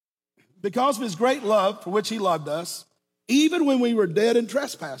because of his great love for which he loved us, even when we were dead in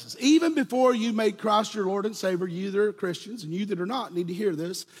trespasses, even before you made Christ your Lord and Savior, you that are Christians and you that are not need to hear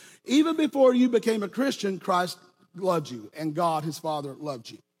this. Even before you became a Christian, Christ loved you, and God, his Father, loved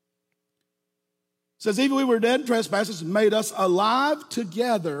you. It says, even we were dead in trespasses, made us alive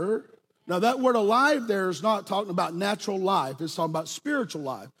together. Now, that word alive there is not talking about natural life. It's talking about spiritual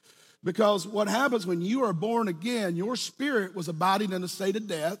life. Because what happens when you are born again, your spirit was abiding in a state of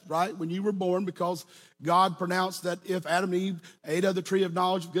death, right? When you were born, because God pronounced that if Adam and Eve ate of the tree of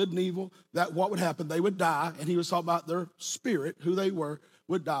knowledge of good and evil, that what would happen? They would die. And he was talking about their spirit, who they were,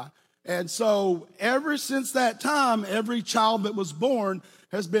 would die. And so ever since that time, every child that was born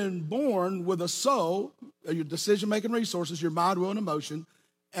has been born with a soul, your decision-making resources, your mind, will, and emotion,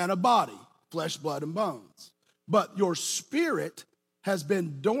 and a body, flesh, blood, and bones. But your spirit has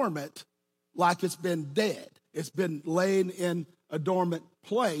been dormant like it's been dead. It's been laying in a dormant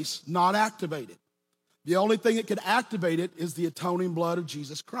place, not activated. The only thing that could activate it is the atoning blood of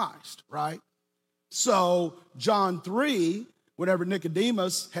Jesus Christ, right? So John 3, whenever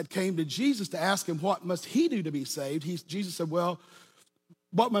Nicodemus had came to Jesus to ask him what must he do to be saved, Jesus said, well,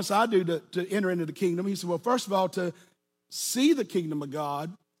 what must I do to enter into the kingdom? He said, well, first of all, to see the kingdom of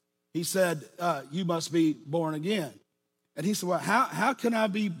God, he said, you must be born again. And he said, well, how can I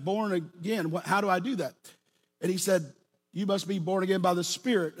be born again? How do I do that? And he said, you must be born again by the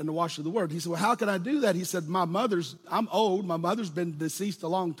Spirit and the washing of the Word. He said, well, how can I do that? He said, I'm old. My mother's been deceased a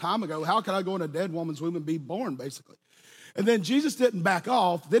long time ago. How can I go in a dead woman's womb and be born, basically? And then Jesus didn't back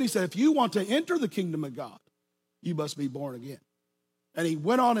off. Then he said, if you want to enter the kingdom of God, you must be born again. And he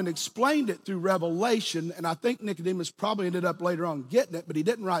went on and explained it through Revelation. And I think Nicodemus probably ended up later on getting it, but he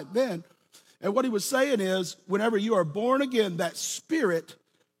didn't right then. And what he was saying is, whenever you are born again, that spirit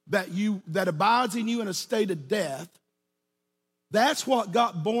that abides in you in a state of death, that's what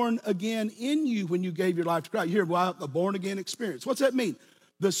got born again in you when you gave your life to Christ. You hear, well, a born again experience. What's that mean?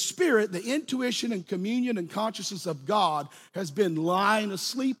 The spirit, the intuition and communion and consciousness of God has been lying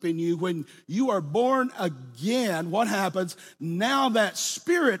asleep in you. When you are born again, what happens? Now that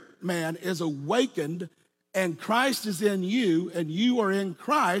spirit man is awakened, and Christ is in you, and you are in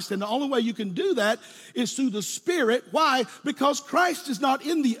Christ. And the only way you can do that is through the Spirit. Why? Because Christ is not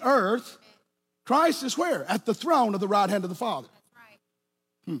in the earth. Christ is where? At the throne of the right hand of the Father.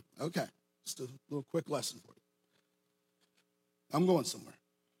 That's right. Okay. Just a little quick lesson for you. I'm going somewhere.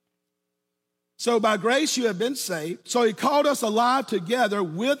 So by grace you have been saved. So he called us alive together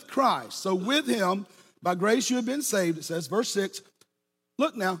with Christ. So with him, by grace you have been saved, it says, verse 6,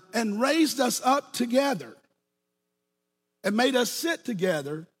 look now, and raised us up together and made us sit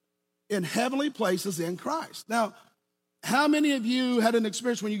together in heavenly places in Christ. Now, how many of you had an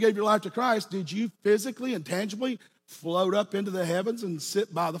experience when you gave your life to Christ? Did you physically and tangibly float up into the heavens and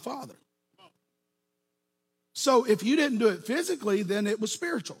sit by the Father? So if you didn't do it physically, then it was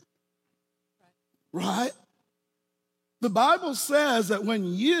spiritual. Right? The Bible says that when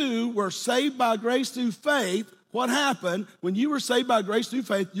you were saved by grace through faith, what happened? When you were saved by grace through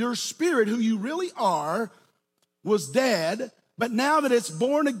faith, your spirit, who you really are, was dead. But now that it's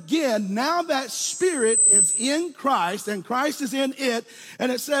born again, now that spirit is in Christ and Christ is in it.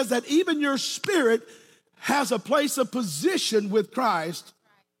 And it says that even your spirit has a place of position with Christ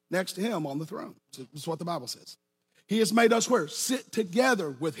next to him on the throne. That's what the Bible says. He has made us where? Sit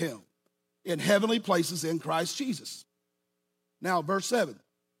together with him in heavenly places in Christ Jesus. Now, verse 7,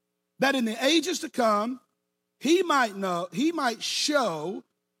 that in the ages to come, he might show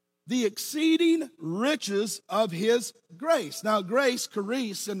the exceeding riches of his grace. Now, grace,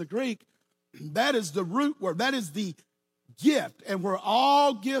 charis in the Greek, that is the root word. That is the gift. And where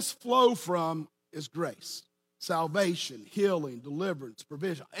all gifts flow from is grace. Salvation, healing, deliverance,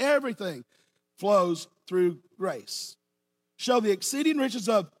 provision, everything flows through grace. Show the exceeding riches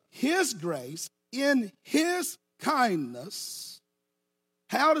of his grace in his kindness.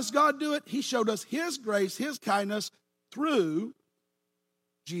 How does God do it? He showed us his grace, his kindness through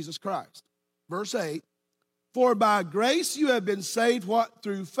Jesus Christ. Verse 8, for by grace you have been saved, what?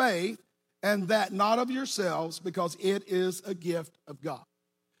 Through faith, and that not of yourselves, because it is a gift of God.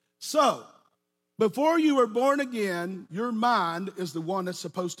 So, before you were born again, your mind is the one that's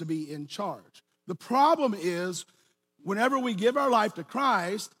supposed to be in charge. The problem is, whenever we give our life to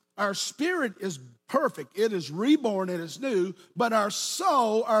Christ, our spirit is perfect. It is reborn, it is new, but our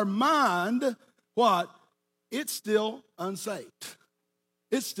soul, our mind, what? It's still unsaved.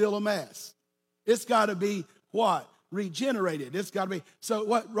 It's still a mess. It's got to be what? Regenerated. It's got to be. So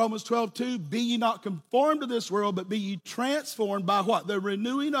what? Romans 12:2, be ye not conformed to this world, but be ye transformed by what? The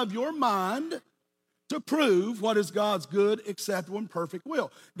renewing of your mind, to prove what is God's good, acceptable, and perfect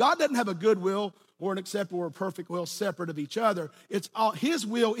will. God doesn't have a good will or an acceptable or perfect will separate of each other. It's all, his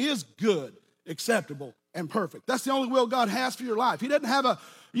will is good, acceptable, and perfect. That's the only will God has for your life. He doesn't have a,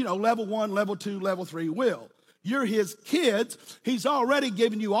 level 1, level 2, level 3 will. You're his kids. He's already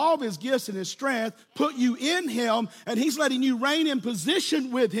given you all of his gifts and his strength, put you in him, and he's letting you reign in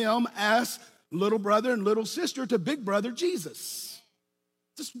position with him as little brother and little sister to big brother Jesus.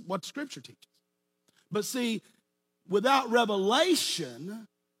 This is what Scripture teaches. But see, without revelation,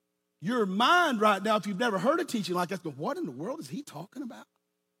 your mind right now, if you've never heard a teaching like that, what in the world is he talking about?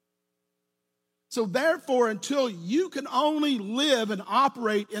 So therefore, until you can only live and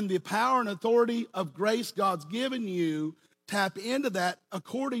operate in the power and authority of grace God's given you, tap into that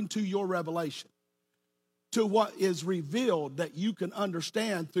according to your revelation, to what is revealed that you can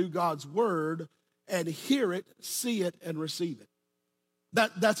understand through God's word and hear it, see it, and receive it.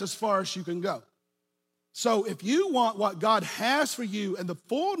 That's as far as you can go. So if you want what God has for you and the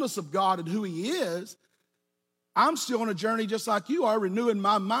fullness of God and who he is, I'm still on a journey just like you are, renewing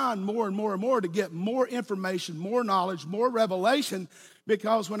my mind more and more and more to get more information, more knowledge, more revelation,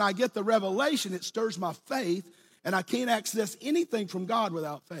 because when I get the revelation, it stirs my faith, and I can't access anything from God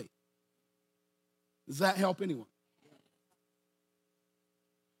without faith. Does that help anyone?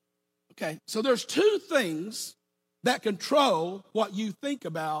 Okay, so there's two things that control what you think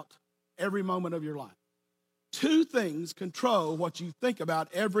about every moment of your life. Two things control what you think about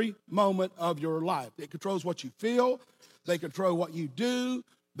every moment of your life. It controls what you feel. They control what you do.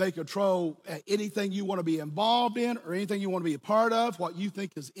 They control anything you want to be involved in or anything you want to be a part of, what you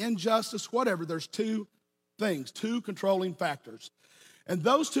think is injustice, whatever. There's two things, two controlling factors. And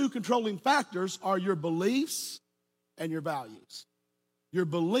those two controlling factors are your beliefs and your values. Your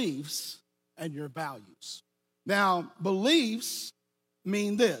beliefs and your values. Now, beliefs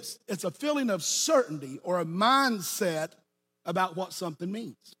mean this. It's a feeling of certainty or a mindset about what something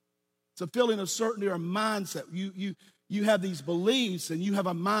means. It's a feeling of certainty or a mindset. You have these beliefs and you have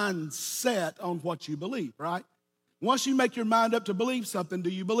a mindset on what you believe, right? Once you make your mind up to believe something, do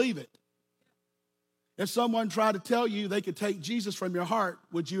you believe it? If someone tried to tell you they could take Jesus from your heart,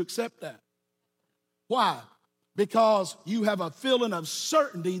 would you accept that? Why? Because you have a feeling of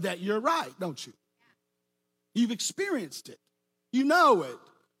certainty that you're right, don't you? You've experienced it. You know it.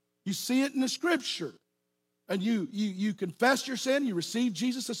 You see it in the Scripture. And you confess your sin, you receive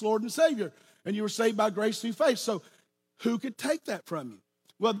Jesus as Lord and Savior, and you were saved by grace through faith. So who could take that from you?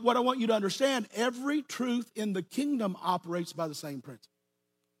 Well, what I want you to understand, every truth in the kingdom operates by the same principle.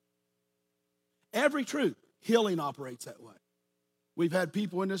 Every truth. Healing operates that way. We've had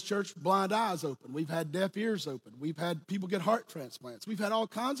people in this church, blind eyes open. We've had deaf ears open. We've had people get heart transplants. We've had all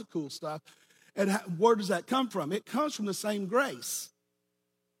kinds of cool stuff. And where does that come from? It comes from the same grace.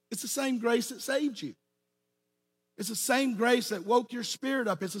 It's the same grace that saved you. It's the same grace that woke your spirit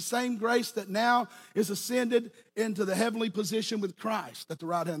up. It's the same grace that now is ascended into the heavenly position with Christ at the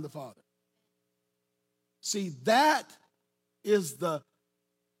right hand of the Father. See, that is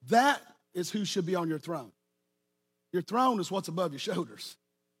who should be on your throne. Your throne is what's above your shoulders.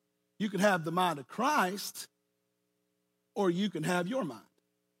 You can have the mind of Christ, or you can have your mind.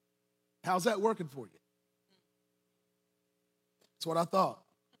 How's that working for you? That's what I thought.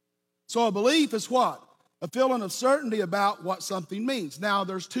 So a belief is what? A feeling of certainty about what something means. Now,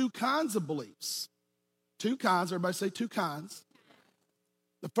 there's two kinds of beliefs. Two kinds. Everybody say two kinds.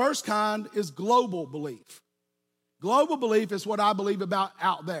 The first kind is global belief. Global belief is what I believe about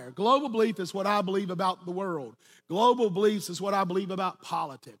out there. Global belief is what I believe about the world. Global beliefs is what I believe about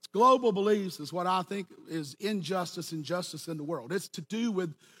politics. Global beliefs is what I think is injustice and justice in the world. It's to do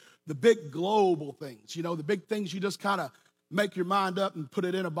with the big global things, the big things you just kind of make your mind up and put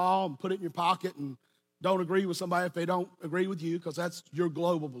it in a ball and put it in your pocket and don't agree with somebody if they don't agree with you, because that's your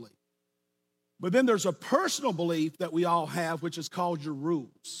global belief. But then there's a personal belief that we all have, which is called your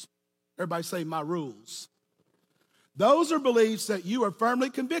rules. Everybody say, my rules. Those are beliefs that you are firmly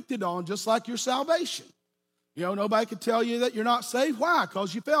convicted on, just like your salvation. Nobody can tell you that you're not saved. Why?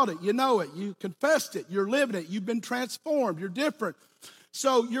 Because you felt it. You know it. You confessed it. You're living it. You've been transformed. You're different.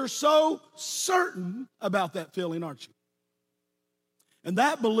 So you're so certain about that feeling, aren't you? And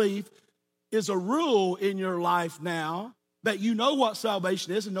that belief is a rule in your life now that you know what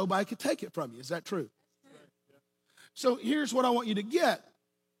salvation is and nobody can take it from you. Is that true? So here's what I want you to get.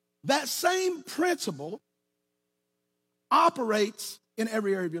 That same principle operates in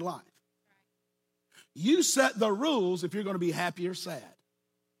every area of your life. You set the rules if you're going to be happy or sad.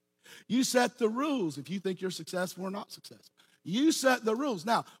 You set the rules if you think you're successful or not successful. You set the rules.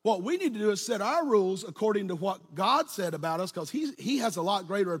 Now, what we need to do is set our rules according to what God said about us, because he has a lot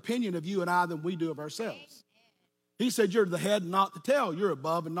greater opinion of you and I than we do of ourselves. He said, you're the head and not the tail. You're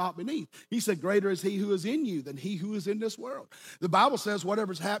above and not beneath. He said, greater is he who is in you than he who is in this world. The Bible says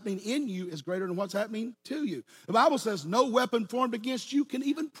whatever's happening in you is greater than what's happening to you. The Bible says no weapon formed against you can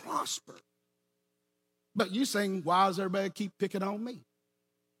even prosper. But you saying, why does everybody keep picking on me?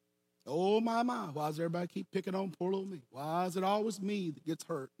 Oh, my. Why does everybody keep picking on poor little me? Why is it always me that gets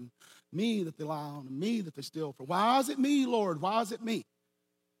hurt and me that they lie on and me that they steal from? Why is it me, Lord? Why is it me?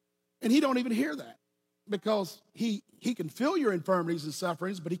 And he don't even hear that, because he can feel your infirmities and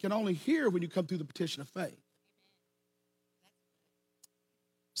sufferings, but he can only hear when you come through the petition of faith.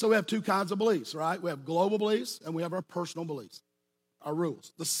 So we have two kinds of beliefs, right? We have global beliefs and we have our personal beliefs, our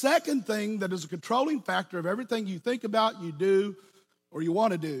rules. The second thing that is a controlling factor of everything you think about, you do, or you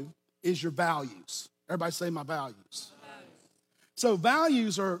want to do, is your values. Everybody say my values. So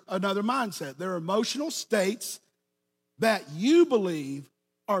values are another mindset. They're emotional states that you believe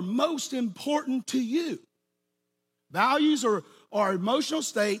are most important to you. Values are emotional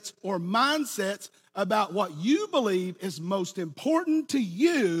states or mindsets about what you believe is most important to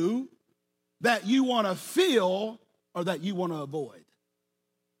you that you want to feel or that you want to avoid.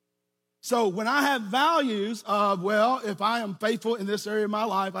 So when I have values of, well, if I am faithful in this area of my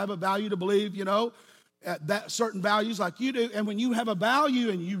life, I have a value to believe, that certain values like you do. And when you have a value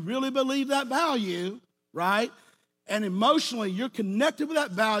and you really believe that value, right? And emotionally, you're connected with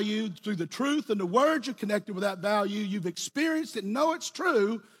that value through the truth and the words, you're connected with that value. You've experienced it, know it's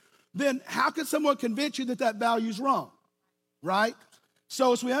true. Then how can someone convince you that that value is wrong, right?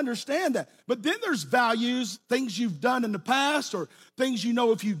 So as we understand that. But then there's values, things you've done in the past or things you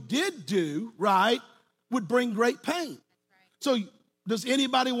know if you did do, right, would bring great pain. So does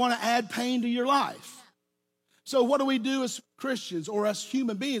anybody want to add pain to your life? So what do we do as Christians or as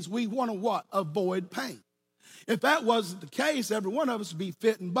human beings? We want to what? Avoid pain. If that wasn't the case, every one of us would be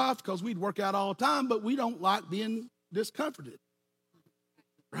fit and buff because we'd work out all the time, but we don't like being discomforted,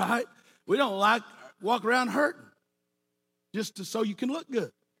 right? We don't like walk around hurting just so you can look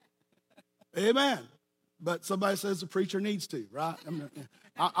good. Amen. But somebody says the preacher needs to, right?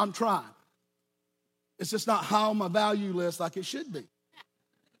 I'm trying. It's just not high on my value list like it should be.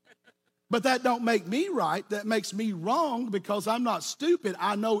 But that don't make me right. That makes me wrong because I'm not stupid.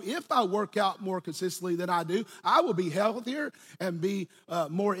 I know if I work out more consistently than I do, I will be healthier and be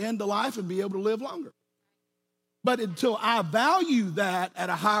more into life and be able to live longer. But until I value that at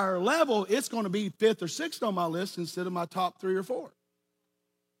a higher level, it's going to be fifth or sixth on my list instead of my top 3 or 4.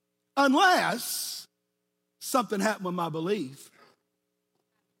 Unless something happened with my belief.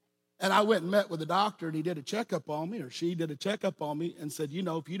 And I went and met with the doctor and he did a checkup on me, or she did a checkup on me and said,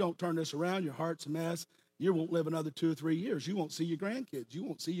 if you don't turn this around, your heart's a mess. You won't live another 2 or 3 years. You won't see your grandkids. You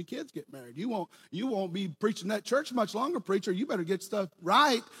won't see your kids get married. You won't be preaching that church much longer, preacher. You better get stuff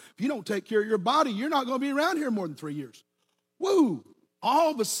right. If you don't take care of your body, you're not going to be around here more than 3 years. Woo!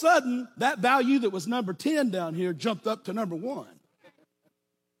 All of a sudden, that value that was number 10 down here jumped up to number 1.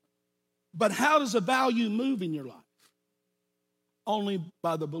 But how does a value move in your life? Only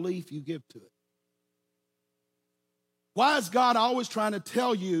by the belief you give to it. Why is God always trying to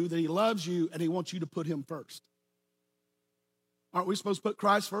tell you that he loves you and he wants you to put him first? Aren't we supposed to put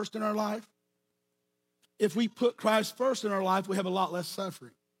Christ first in our life? If we put Christ first in our life, we have a lot less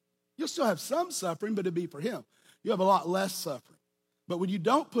suffering. You'll still have some suffering, but it'll be for him. You have a lot less suffering. But when you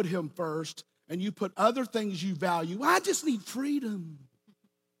don't put him first and you put other things you value, I just need freedom.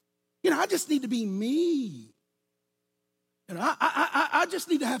 I just need to be me. I just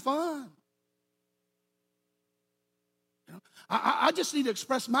need to have fun. I just need to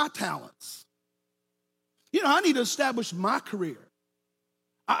express my talents. I need to establish my career.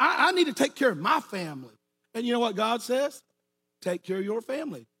 I need to take care of my family. And you know what God says? Take care of your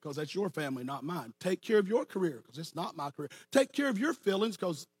family, because that's your family, not mine. Take care of your career, because it's not my career. Take care of your feelings,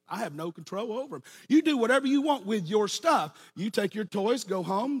 because I have no control over them. You do whatever you want with your stuff. You take your toys, go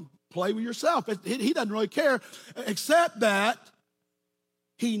home, play with yourself. He doesn't really care, except that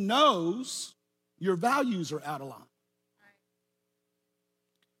he knows your values are out of line.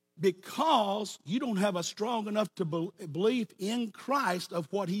 Because you don't have a strong enough belief in Christ of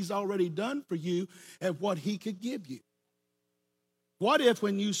what he's already done for you and what he could give you. What if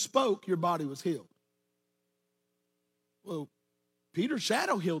when you spoke, your body was healed? Well, Peter's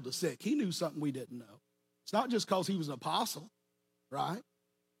shadow healed the sick. He knew something we didn't know. It's not just because he was an apostle, right?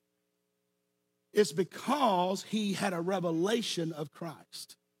 It's because he had a revelation of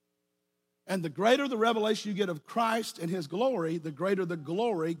Christ. And the greater the revelation you get of Christ and his glory, the greater the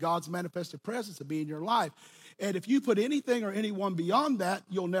glory, God's manifested presence will be in your life. And if you put anything or anyone beyond that,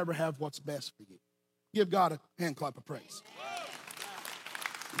 you'll never have what's best for you. Give God a hand clap of praise.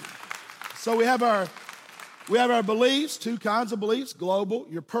 So we have our beliefs, two kinds of beliefs: global,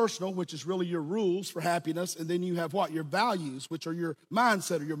 your personal, which is really your rules for happiness, and then you have what? Your values, which are your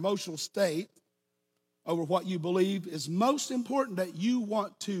mindset or your emotional state over what you believe is most important that you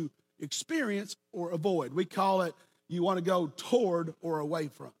want to experience or avoid. We call it you want to go toward or away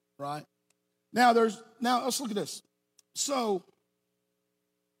from, right? Now let's look at this. So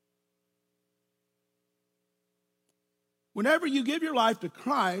whenever you give your life to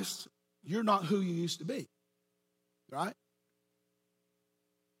Christ, you're not who you used to be, right?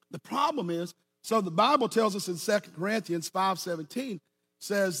 The problem is, so the Bible tells us in 2 Corinthians 5:17,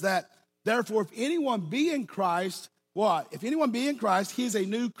 says that, therefore, if anyone be in Christ, what? If anyone be in Christ, he is a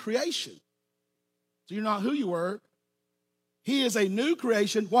new creation. So you're not who you were. He is a new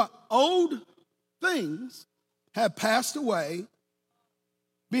creation. What? Old things have passed away.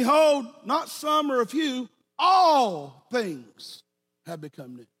 Behold, not some or a few, all things have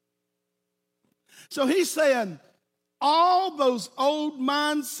become new. So he's saying all those old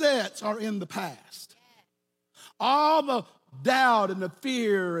mindsets are in the past. All the doubt and the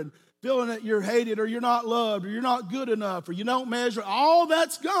fear and feeling that you're hated or you're not loved or you're not good enough or you don't measure, all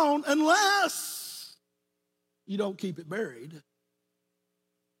that's gone unless you don't keep it buried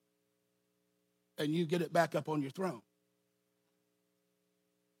and you get it back up on your throne.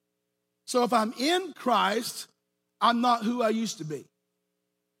 So if I'm in Christ, I'm not who I used to be,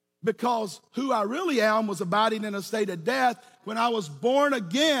 because who I really am was abiding in a state of death. When I was born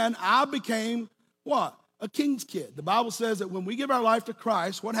again, I became what? A king's kid. The Bible says that when we give our life to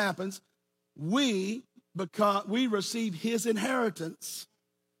Christ, what happens? We receive his inheritance.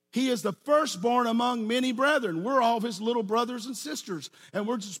 He is the firstborn among many brethren. We're all his little brothers and sisters, and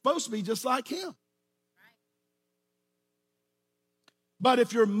we're supposed to be just like him. But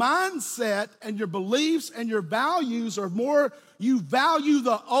if your mindset and your beliefs and your values are more, you value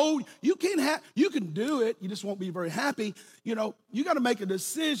the old, you can do it, you just won't be very happy. You got to make a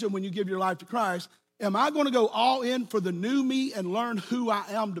decision when you give your life to Christ. Am I going to go all in for the new me and learn who I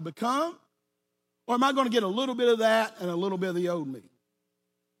am to become? Or am I going to get a little bit of that and a little bit of the old me?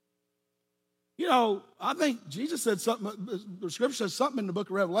 I think Jesus said something, the scripture says something in the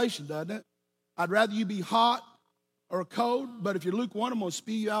book of Revelation, doesn't it? I'd rather you be hot or cold, but if you're lukewarm, I'm going to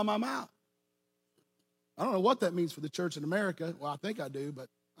spew you out of my mouth. I don't know what that means for the church in America. Well, I think I do, but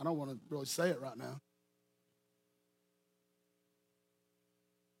I don't want to really say it right now.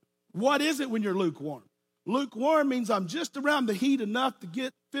 What is it when you're lukewarm? Lukewarm means I'm just around the heat enough to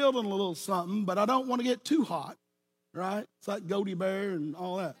get filled in a little something, but I don't want to get too hot, right? It's like Goldie Bear and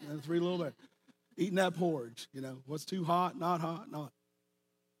all that, and Three Little Bears. Eating that porridge, what's too hot, not. And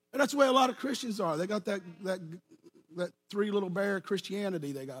that's the way a lot of Christians are. They got that Three Little Bear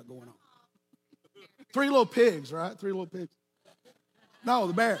Christianity they got going on. Three little pigs, right? Three little pigs. No,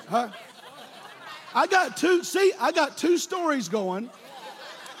 the bear, huh? I got two stories going.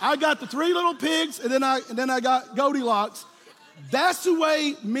 I got the three little pigs, and then I got Goldilocks. That's the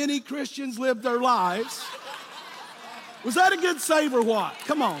way many Christians live their lives. Was that a good save or what?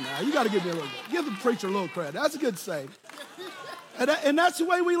 Come on now, you got to give me a little bit. Give the preacher a little credit. That's a good save. And that's the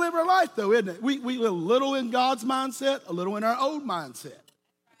way we live our life, though, isn't it? We live a little in God's mindset, a little in our old mindset,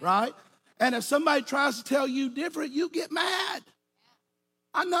 right? And if somebody tries to tell you different, you get mad.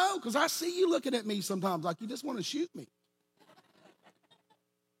 I know, because I see you looking at me sometimes like you just want to shoot me.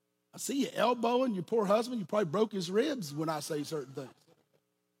 I see you elbowing your poor husband. You probably broke his ribs when I say certain things.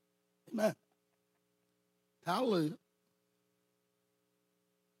 Amen. Hallelujah.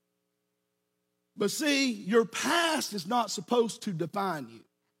 But see, your past is not supposed to define you.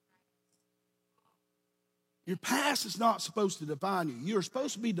 Your past is not supposed to define you. You're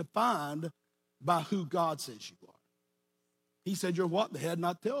supposed to be defined by who God says you are. He said you're what? The head,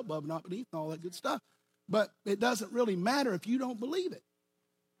 not the tail, above, not beneath, and all that good stuff. But it doesn't really matter if you don't believe it.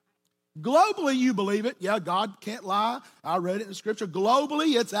 Globally, you believe it. Yeah, God can't lie. I read it in Scripture.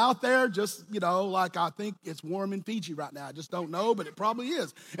 Globally, it's out there just, like I think it's warm in Fiji right now. I just don't know, but it probably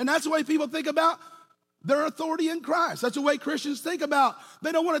is. And that's the way people think about their authority in Christ. That's the way Christians think about.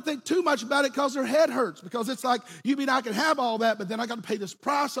 They don't want to think too much about it because their head hurts. Because it's like, you mean I can have all that, but then I got to pay this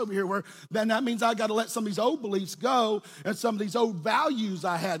price over here where then that means I got to let some of these old beliefs go and some of these old values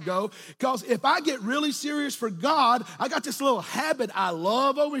I had go. Because if I get really serious for God, I got this little habit I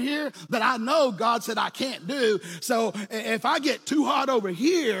love over here that I know God said I can't do. So if I get too hot over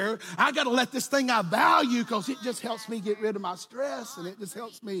here, I got to let this thing I value because it just helps me get rid of my stress and it just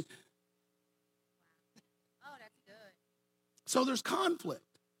helps me. So there's conflict.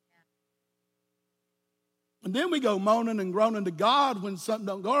 And then we go moaning and groaning to God when something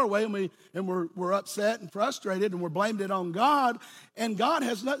don't go our way, and we're upset and frustrated, and we're blaming it on God, and God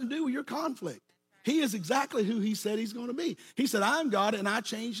has nothing to do with your conflict. He is exactly who he said he's going to be. He said, I am God and I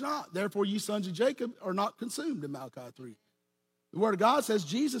change not. Therefore, you sons of Jacob are not consumed in Malachi 3. The word of God says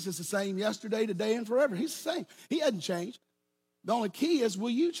Jesus is the same yesterday, today, and forever. He's the same. He hasn't changed. The only key is, will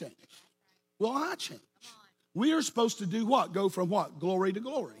you change? Will I change? We are supposed to do what? Go from what? Glory to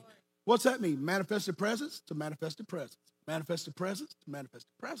glory. What's that mean? Manifested presence to manifested presence. Manifested presence to manifested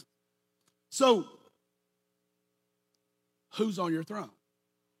presence. So, who's on your throne?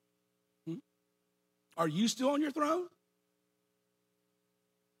 Are you still on your throne?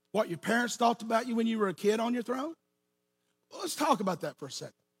 What your parents thought about you when you were a kid on your throne? Well, let's talk about that for a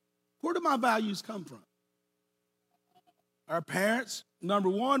second. Where do my values come from? Our parents, number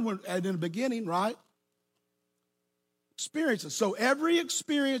one, in the beginning, right? Experiences. So every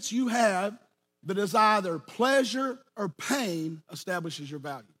experience you have that is either pleasure or pain establishes your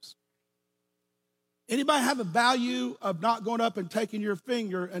values. Anybody have a value of not going up and taking your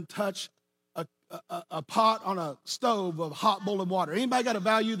finger and touch a pot on a stove of hot boiling water? Anybody got a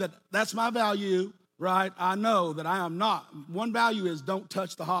value that's my value, right? I know that I am not. One value is don't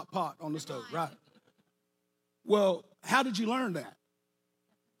touch the hot pot on the stove, right? Well, how did you learn that?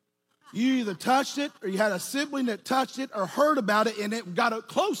 You either touched it, or you had a sibling that touched it, or heard about it, and it got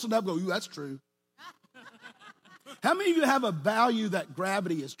close enough to go, that's true. How many of you have a value that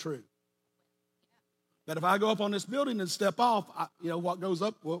gravity is true? That if I go up on this building and step off, what goes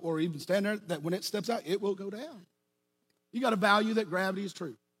up, or even stand there, that when it steps out, it will go down. You got a value that gravity is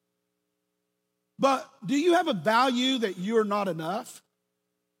true. But do you have a value that you're not enough,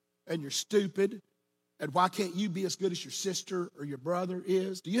 and you're stupid, and why can't you be as good as your sister or your brother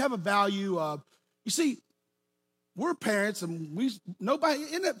is? Do you have a value of, you see, we're parents, and nobody,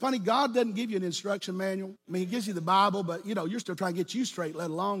 isn't it funny? God doesn't give you an instruction manual. I mean, he gives you the Bible, but you're still trying to get you straight, let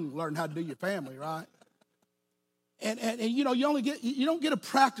alone learn how to do your family, right? And you don't get a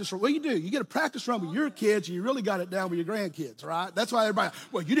practice run. Well, you do. You get a practice run with your kids, and you really got it down with your grandkids, right? That's why everybody,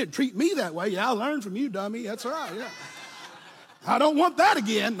 well, you didn't treat me that way. Yeah, I learned from you, dummy. That's all right, yeah. I don't want that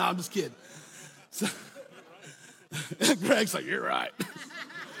again. No, I'm just kidding. So, Greg's like, you're right.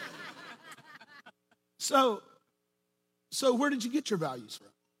 So where did you get your values from?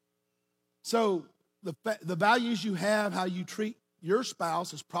 So the values you have, how you treat your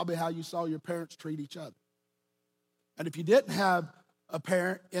spouse, is probably how you saw your parents treat each other. And if you didn't have a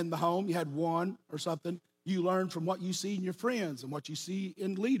parent in the home, you had one or something, you learn from what you see in your friends and what you see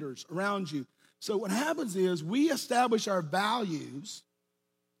in leaders around you. So what happens is we establish our values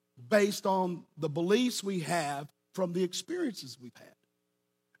based on the beliefs we have from the experiences we've had.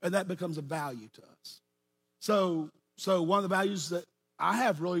 And that becomes a value to us. So one of the values that I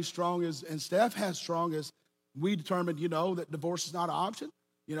have really strong is, and Steph has strong, is we determined, that divorce is not an option,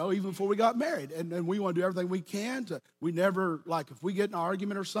 even before we got married. And we want to do everything we can we never, if we get in an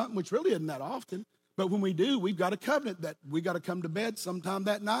argument or something, which really isn't that often, but when we do, we've got a covenant that we got to come to bed sometime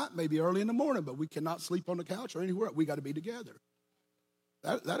that night, maybe early in the morning, but we cannot sleep on the couch or anywhere. We got to be together.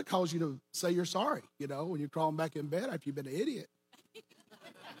 That'll cause you to say you're sorry, when you're crawling back in bed after you've been an idiot.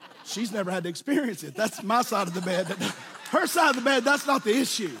 She's never had to experience it. That's my side of the bed. Her side of the bed, that's not the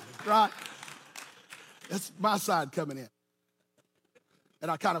issue, right? That's my side coming in.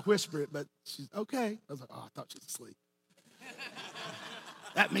 And I kind of whisper it, but she's okay. I was like, I thought she was asleep.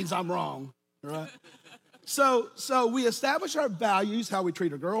 That means I'm wrong, right? So we establish our values, how we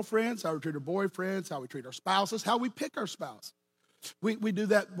treat our girlfriends, how we treat our boyfriends, how we treat our spouses, how we pick our spouse. We do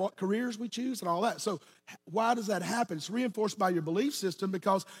that, what careers we choose and all that. So why does that happen? It's reinforced by your belief system,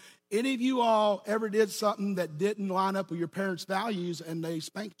 because any of you all ever did something that didn't line up with your parents' values and they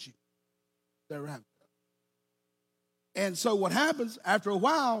spanked you. Never happened. And so what happens, after a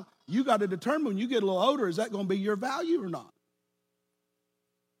while, you got to determine when you get a little older, is that going to be your value or not?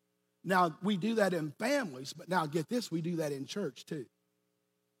 Now, we do that in families, but now get this, we do that in church too,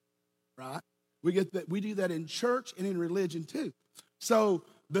 right? We do that in church and in religion too. So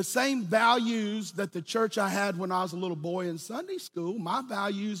the same values that the church I had when I was a little boy in Sunday school, my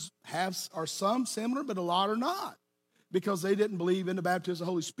values are some similar, but a lot are not, because they didn't believe in the baptism of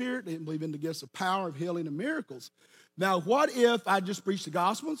the Holy Spirit. They didn't believe in the gifts of power, of healing, and miracles. Now, what if I just preach the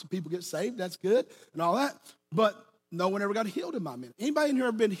gospel and some people get saved? That's good and all that. But no one ever got healed in my ministry. Anybody in here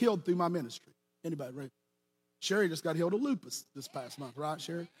ever been healed through my ministry? Anybody, right? Sherry just got healed of lupus this past month, right,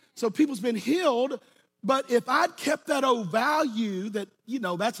 Sherry? So people's been healed, but if I'd kept that old value that,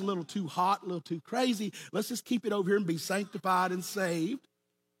 that's a little too hot, a little too crazy, let's just keep it over here and be sanctified and saved,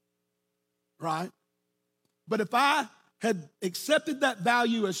 right? But if I had accepted that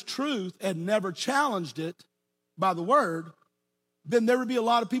value as truth and never challenged it by the word, then there would be a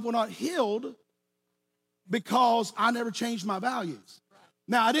lot of people not healed because I never changed my values.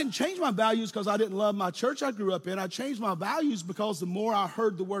 Now, I didn't change my values because I didn't love my church I grew up in. I changed my values because the more I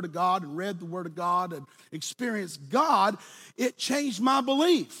heard the word of God and read the word of God and experienced God, it changed my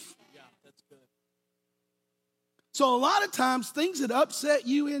belief. Yeah, that's good. So a lot of times, things that upset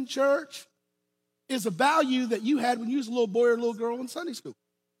you in church is a value that you had when you was a little boy or a little girl in Sunday school.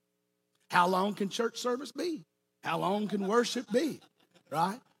 How long can church service be? How long can worship be?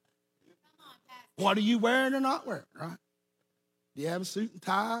 Right? What are you wearing or not wearing? Right? Do you have a suit and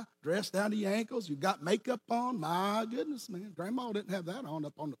tie, dressed down to your ankles? You got makeup on? My goodness, man. Grandma didn't have that on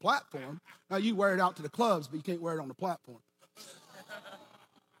up on the platform. Now, you wear it out to the clubs, but you can't wear it on the platform.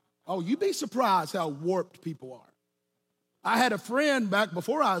 Oh, you'd be surprised how warped people are. I had a friend back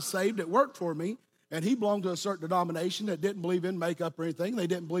before I was saved that worked for me, and he belonged to a certain denomination that didn't believe in makeup or anything. They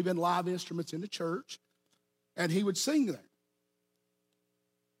didn't believe in live instruments in the church, and he would sing there.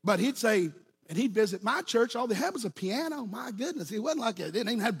 But he'd say, and he'd visit my church, all they had was a piano. My goodness, it wasn't like it didn't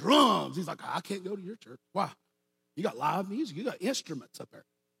even have drums. He's like, I can't go to your church. Why? You got live music, you got instruments up there.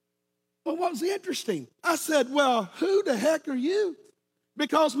 Well, what was interesting? I said, well, who the heck are you?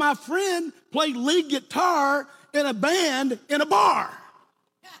 Because my friend played lead guitar in a band in a bar.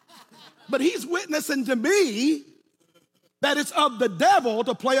 But he's witnessing to me that it's of the devil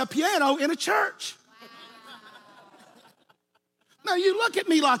to play a piano in a church. Now, you look at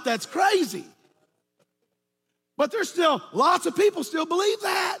me like that's crazy. But there's still lots of people still believe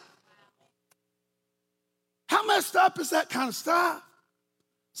that. How messed up is that kind of stuff?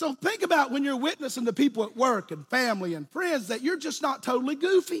 So think about when you're witnessing to people at work and family and friends that you're just not totally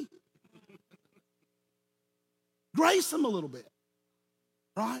goofy. Grace them a little bit,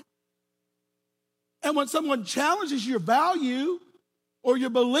 right? And when someone challenges your value or your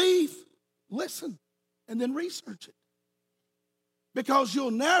belief, listen and then research it. Because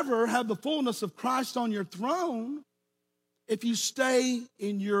you'll never have the fullness of Christ on your throne if you stay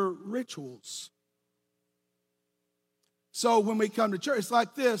in your rituals. So when we come to church, it's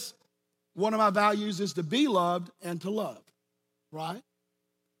like this. One of my values is to be loved and to love, right?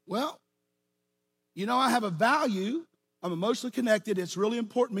 Well, you know, I have a value. I'm emotionally connected. It's really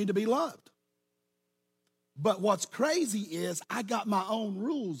important to me to be loved. But what's crazy is I got my own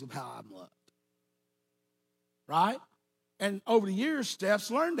rules of how I'm loved, right? And over the years, Steph's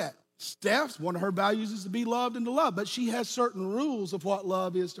learned that. Steph's, one of her values is to be loved and to love, but she has certain rules of what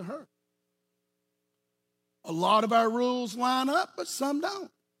love is to her. A lot of our rules line up, but some don't.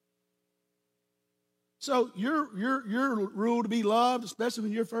 So your rule to be loved, especially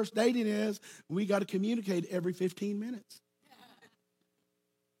when you're first dating, is we got to communicate every 15 minutes.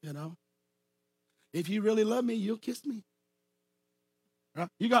 You know? If you really love me, you'll kiss me. Right?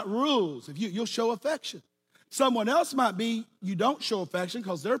 You got rules. If you'll show affection. Someone else might be, you don't show affection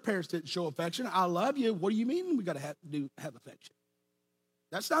because their parents didn't show affection. I love you. What do you mean we got to have affection?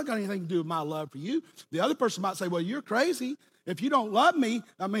 That's not got anything to do with my love for you. The other person might say, well, you're crazy. If you don't love me,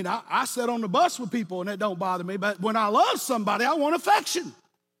 I mean, I sit on the bus with people and it don't bother me. But when I love somebody, I want affection.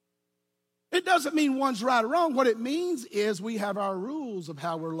 It doesn't mean one's right or wrong. What it means is we have our rules of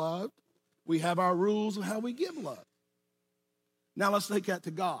how we're loved. We have our rules of how we give love. Now let's take that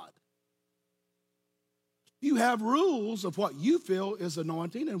to God. You have rules of what you feel is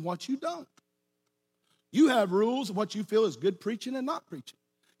anointing and what you don't. You have rules of what you feel is good preaching and not preaching.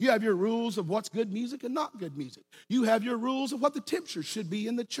 You have your rules of what's good music and not good music. You have your rules of what the temperature should be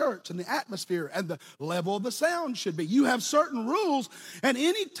in the church and the atmosphere and the level of the sound should be. You have certain rules, and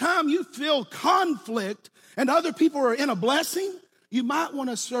anytime you feel conflict and other people are in a blessing, you might want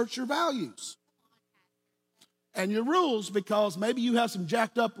to search your values and your rules, because maybe you have some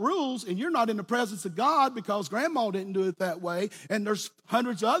jacked up rules and you're not in the presence of God because grandma didn't do it that way, and there's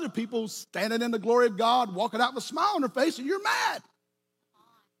hundreds of other people standing in the glory of God, walking out with a smile on their face, and you're mad.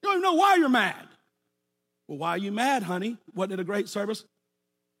 You don't even know why you're mad. Well, why are you mad, honey? Wasn't it a great service?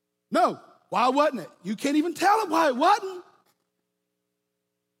 No. Why wasn't it? You can't even tell them why it wasn't.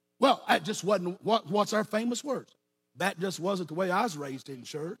 Well, that just wasn't, what's our famous words? That just wasn't the way I was raised in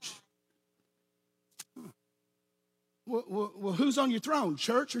church. Well, who's on your throne,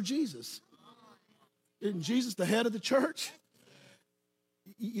 church or Jesus? Isn't Jesus the head of the church?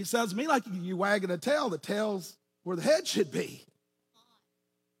 It sounds to me like you're wagging a tail. The tail's where the head should be.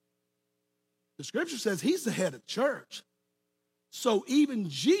 The scripture says he's the head of the church. So even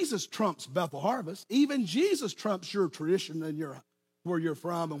Jesus trumps Bethel Harvest. Even Jesus trumps your tradition and where you're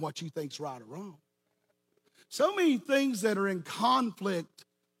from and what you think's right or wrong. So many things that are in conflict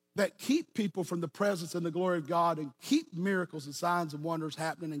that keep people from the presence and the glory of God and keep miracles and signs and wonders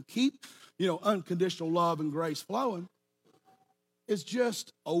happening and keep, unconditional love and grace flowing is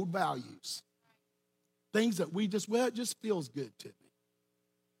just old values. Things that it just feels good to me.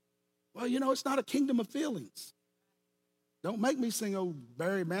 Well, it's not a kingdom of feelings. Don't make me sing old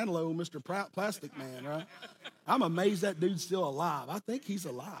Barry Manilow, Mr. Plastic Man, right? I'm amazed that dude's still alive. I think he's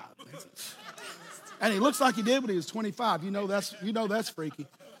alive. And he looks like he did when he was 25. That's freaky.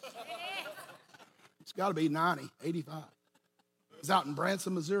 It's got to be 90, 85. He's out in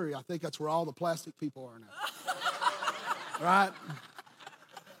Branson, Missouri. I think that's where all the plastic people are now. Right?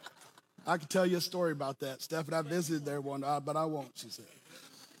 I could tell you a story about that. Stephanie, I visited there one day, but I won't, she said.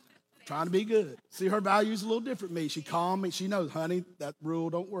 Trying to be good. See, her value's a little different than me. She calmed me. She knows, honey, that rule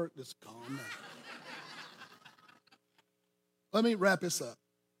don't work. Just calm down. Let me wrap this up.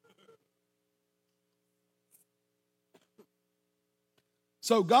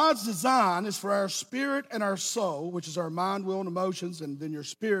 So God's design is for our spirit and our soul, which is our mind, will, and emotions, and then your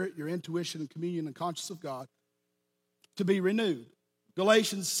spirit, your intuition, and communion and conscience of God, to be renewed.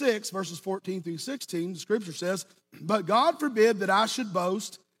 Galatians 6, verses 14 through 16, the scripture says, "But God forbid that I should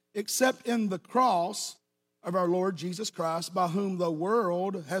boast except in the cross of our Lord Jesus Christ, by whom the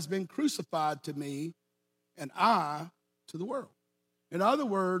world has been crucified to me, and I to the world." In other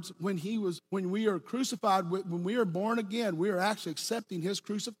words, when we are crucified, when we are born again, we are actually accepting his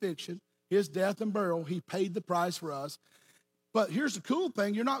crucifixion, his death and burial. He paid the price for us. But here's the cool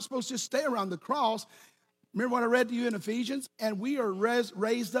thing. You're not supposed to just stay around the cross. Remember what I read to you in Ephesians? And we are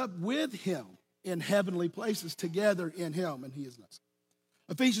raised up with him in heavenly places together in him, and he is in us.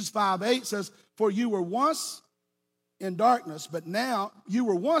 Ephesians 5:8 says, "For you were once darkness, but now you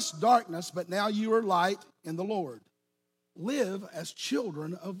are light in the Lord. Live as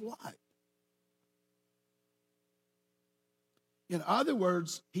children of light." In other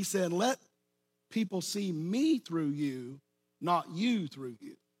words, he said, let people see me through you, not you through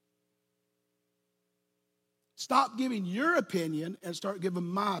you. Stop giving your opinion and start giving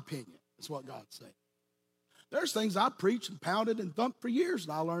my opinion. That's what God's saying. There's things I preached and pounded and thumped for years,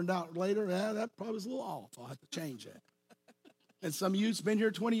 and I learned out later, that probably was a little off. I'll have to change that. And some of you who's been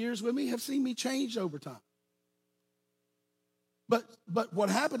here 20 years with me have seen me change over time. But what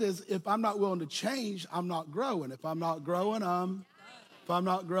happened is, if I'm not willing to change, I'm not growing. If I'm not growing,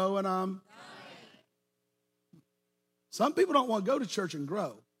 Some people don't want to go to church and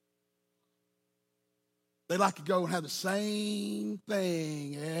grow. They like to go and have the same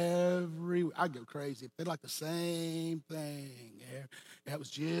thing every week. I go crazy. They like the same thing. That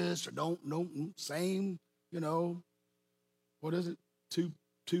was just, or don't, same, what is it?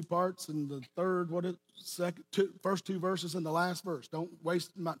 Two parts and the third, first two verses and the last verse. Don't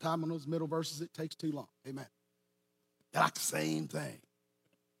waste my time on those middle verses. It takes too long. Amen. They like the same thing.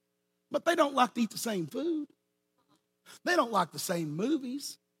 But they don't like to eat the same food. They don't like the same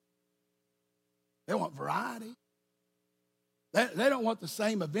movies. They want variety. They don't want the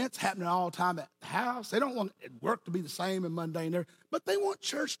same events happening all the time at the house. They don't want work to be the same and mundane there, but they want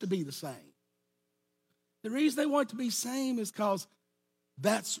church to be the same. The reason they want it to be the same is because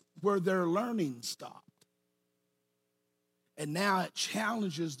that's where their learning stopped. And now it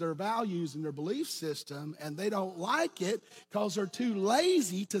challenges their values and their belief system, and they don't like it because they're too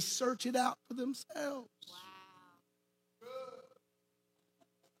lazy to search it out for themselves. Wow.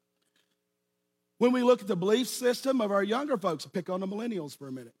 When we look at the belief system of our younger folks, I'll pick on the millennials for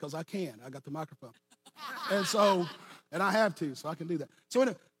a minute because I can. I got the microphone. And I have to, so I can do that.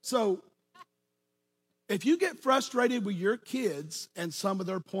 So if you get frustrated with your kids and some of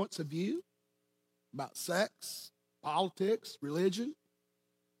their points of view about sex, politics, religion,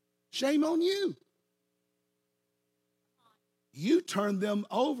 shame on you. You turn them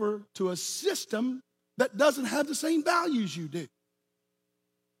over to a system that doesn't have the same values you do.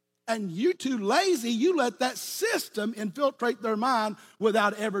 And you're too lazy, you let that system infiltrate their mind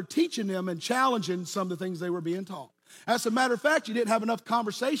without ever teaching them and challenging some of the things they were being taught. As a matter of fact, you didn't have enough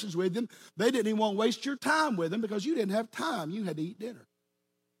conversations with them. They didn't even want to waste your time with them because you didn't have time. You had to eat dinner.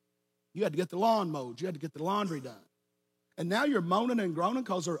 You had to get the lawn mowed. You had to get the laundry done. And now you're moaning and groaning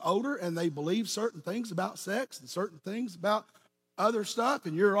because they're older and they believe certain things about sex and certain things about other stuff,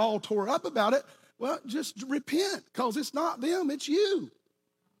 and you're all tore up about it. Well, just repent, because it's not them, it's you.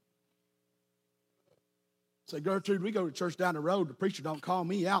 Say, Gertrude, we go to church down the road. The preacher don't call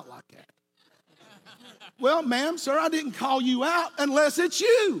me out like that. Well, ma'am, sir, I didn't call you out unless it's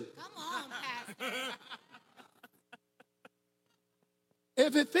you. Come on, Pastor.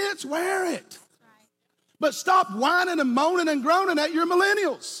 If it fits, wear it. Right. But stop whining and moaning and groaning at your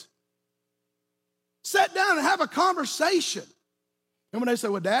millennials. Sit down and have a conversation. And when they say,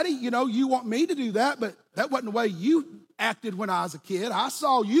 well, Daddy, you want me to do that, but that wasn't the way you acted when I was a kid. I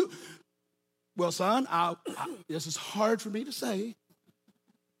saw you. Well, son, this is hard for me to say,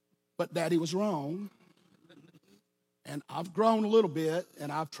 but Daddy was wrong. And I've grown a little bit,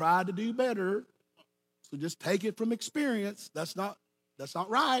 and I've tried to do better. So just take it from experience. That's not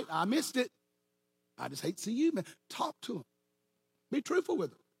right. I missed it. I just hate to see you, man. Talk to them. Be truthful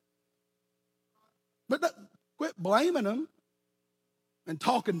with them. But quit blaming them and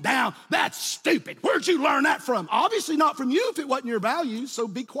talking down. That's stupid. Where'd you learn that from? Obviously not from you if it wasn't your values, so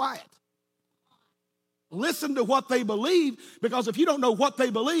be quiet. Listen to what they believe, because if you don't know what they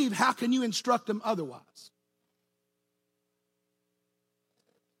believe, how can you instruct them otherwise?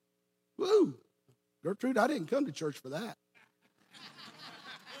 Woo. Gertrude, I didn't come to church for that.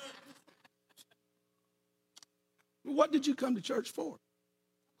 What did you come to church for?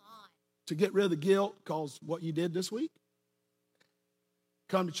 To get rid of the guilt because what you did this week?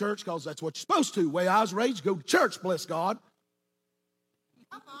 Come to church because that's what you're supposed to. The way I was raised, go to church, bless God.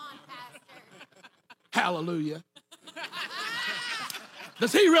 Come on, Pastor. Hallelujah.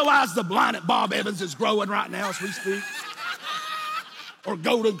 Does he realize the line at Bob Evans is growing right now as we speak? Or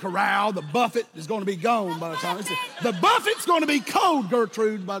Golden Corral, the Buffett is going to be gone by the time. The Buffett's going to be cold,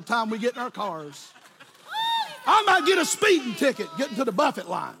 Gertrude, by the time we get in our cars. I might get a speeding ticket getting to the Buffett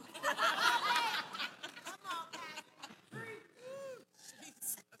line.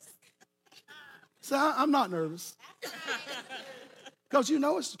 So I'm not nervous. Because you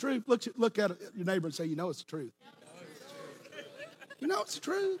know it's the truth. Look at your neighbor and say, you know it's the truth. You know it's the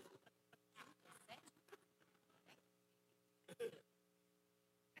truth.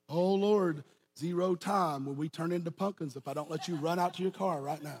 Oh, Lord, 0 time when we turn into pumpkins if I don't let you run out to your car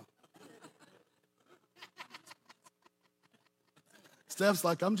right now. Steph's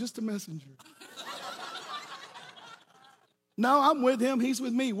like, I'm just a messenger. No, I'm with him. He's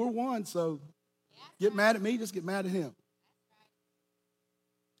with me. We're one. So get mad at me, just get mad at him.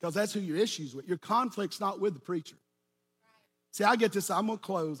 Because that's who your issue's with. Your conflict's not with the preacher. See, I get this. I'm going to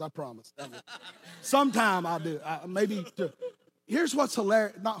close, I promise. Sometime I'll do it. Here's what's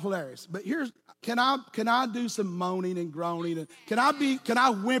hilarious, not hilarious, but can I do some moaning and groaning? And can I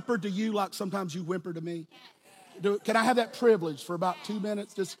whimper to you like sometimes you whimper to me? Can I have that privilege for about 2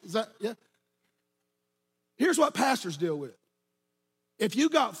 minutes? Yeah? Here's what pastors deal with. If you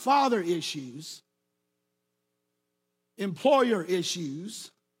got father issues, employer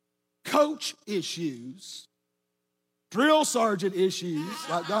issues, coach issues, drill sergeant issues,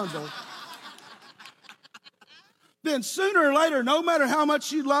 like Gonzo, then sooner or later, no matter how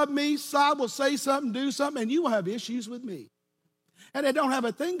much you love me, God will say something, do something, and you will have issues with me. And it don't have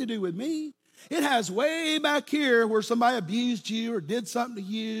a thing to do with me. It has way back here where somebody abused you or did something to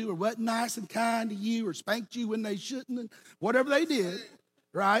you or wasn't nice and kind to you or spanked you when they shouldn't, and whatever they did,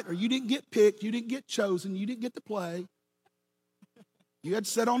 right? Or you didn't get picked, you didn't get chosen, you didn't get to play. You had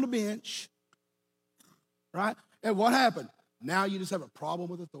to sit on the bench, right? And what happened? Now you just have a problem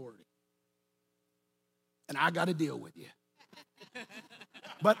with authority. And I got to deal with you.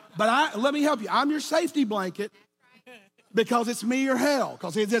 But let me help you. I'm your safety blanket because it's me or hell,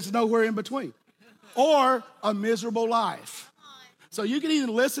 because there's nowhere in between. Or a miserable life. So you can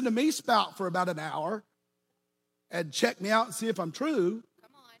either listen to me spout for about an hour and check me out and see if I'm true,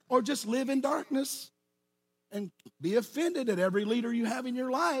 or just live in darkness and be offended at every leader you have in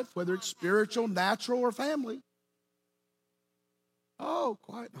your life, whether it's spiritual, natural, or family. Oh,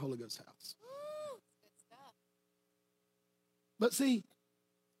 quiet in the Holy Ghost house. But see,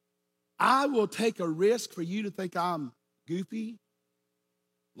 I will take a risk for you to think I'm goofy,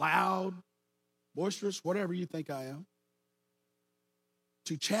 loud, boisterous, whatever you think I am,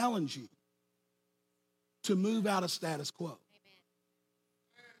 to challenge you to move out of status quo. Amen.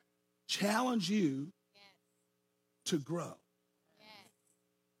 Challenge you to grow.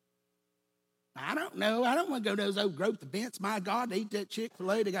 I don't know. I don't want to go to those old growth events. My God, they eat that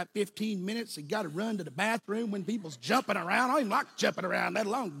Chick-fil-A. They got 15 minutes. They got to run to the bathroom when people's jumping around. I don't even like jumping around, let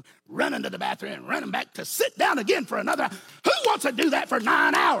alone running to the bathroom and running back to sit down again for another. Who wants to do that for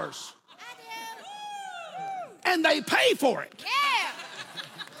 9 hours? And they pay for it.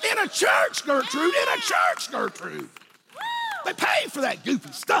 Yeah. In a church, Gertrude. In a church, Gertrude. They pay for that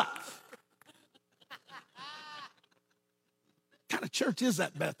goofy stuff. What kind of church is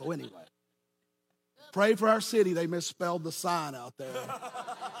that, Bethel, anyway? Pray for our city. They misspelled the sign out there.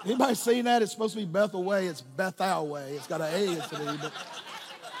 Anybody seen that? It's supposed to be Bethel Way. It's Bethel Way. It's got an A instead of E. But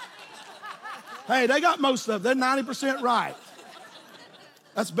hey, they got most of it. They're 90% right.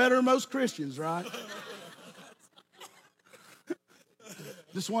 That's better than most Christians, right?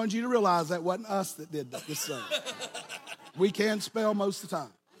 Just wanted you to realize that wasn't us that did that this Sunday. We can spell most of the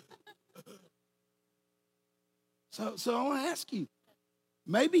time. So I want to ask you,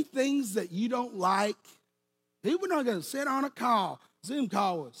 maybe things that you don't like, people are not going to sit on a call, Zoom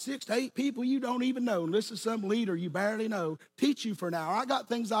call with 6 to 8 people you don't even know, and listen to some leader you barely know, teach you for an hour. I got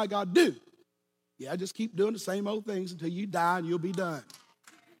things I got to do. Yeah, just keep doing the same old things until you die and you'll be done.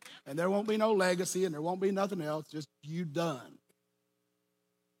 And there won't be no legacy and there won't be nothing else, just you done.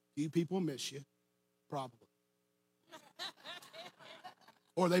 Few people miss you, probably.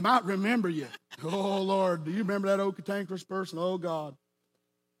 Or they might remember you. Oh, Lord, do you remember that old cantankerous person? Oh, God.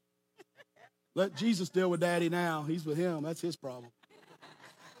 Let Jesus deal with Daddy now. He's with him. That's his problem.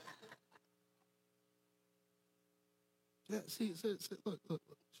 Yeah, see, look.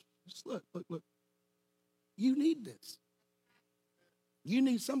 Just look. You need this. You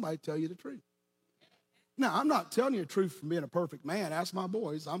need somebody to tell you the truth. Now, I'm not telling you the truth from being a perfect man. Ask my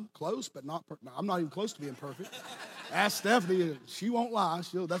boys. I'm close, but not I'm not even close to being perfect. Ask Stephanie. She won't lie.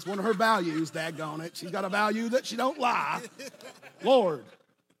 That's one of her values, daggone it. She's got a value that she don't lie. Lord,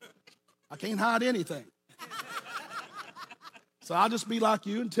 I can't hide anything. So I'll just be like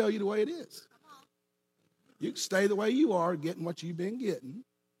you and tell you the way it is. You can stay the way you are, getting what you've been getting.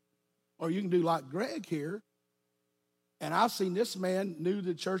 Or you can do like Greg here. And I've seen this man new to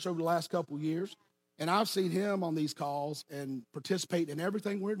the church over the last couple of years. And I've seen him on these calls and participate in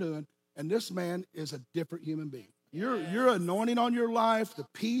everything we're doing. And this man is a different human being. Your anointing on your life, the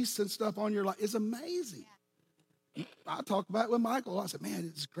peace and stuff on your life is amazing. I talked about it with Michael. I said, man,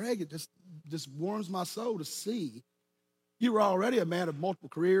 it's Greg. It just warms my soul to see. You were already a man of multiple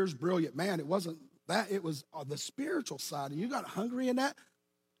careers, brilliant man. It wasn't that. It was the spiritual side. And you got hungry in that.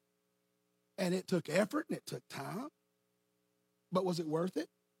 And it took effort and it took time. But was it worth it?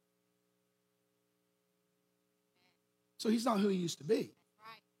 So he's not who he used to be.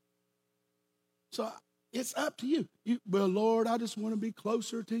 So it's up to you. Well, Lord, I just want to be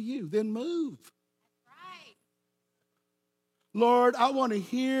closer to you. Then move. Lord, I want to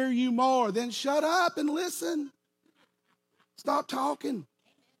hear you more. Then shut up and listen. Stop talking.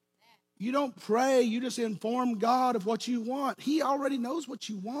 You don't pray. You just inform God of what you want. He already knows what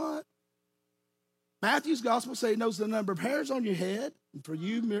you want. Matthew's gospel says he knows the number of hairs on your head. And for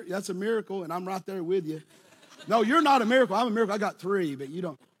you, that's a miracle, and I'm right there with you. No, you're not a miracle. I'm a miracle. I got 3, but you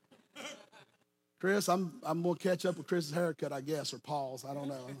don't. Chris, I'm going to catch up with Chris's haircut, I guess, or Paul's. I don't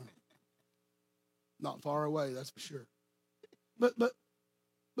know. Not far away, that's for sure. But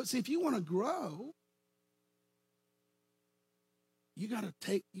see, if you want to grow, you got to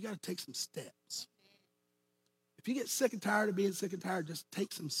take some steps. If you get sick and tired of being sick and tired, just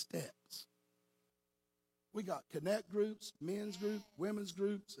take some steps. We got connect groups, men's groups, women's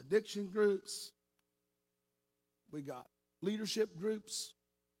groups, addiction groups. We got leadership groups.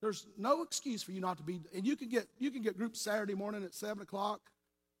 There's no excuse for you not to be. And you can get groups Saturday morning at 7 o'clock,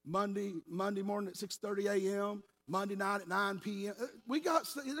 Monday morning at 6:30 a.m., Monday night at 9 p.m.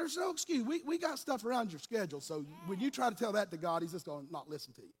 There's no excuse. We got stuff around your schedule. So when you try to tell that to God, he's just going to not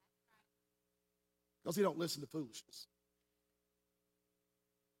listen to you. Because he don't listen to foolishness.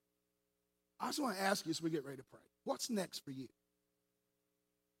 I just want to ask you as we get ready to pray, what's next for you?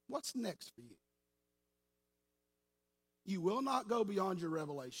 What's next for you? You will not go beyond your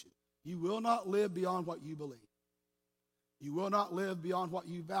revelation. You will not live beyond what you believe. You will not live beyond what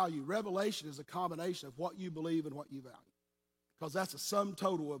you value. Revelation is a combination of what you believe and what you value, because that's a sum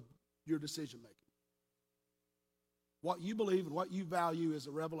total of your decision making. What you believe and what you value is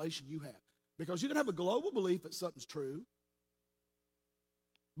a revelation you have, because you can have a global belief that something's true,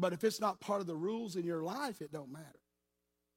 but if it's not part of the rules in your life, it don't matter.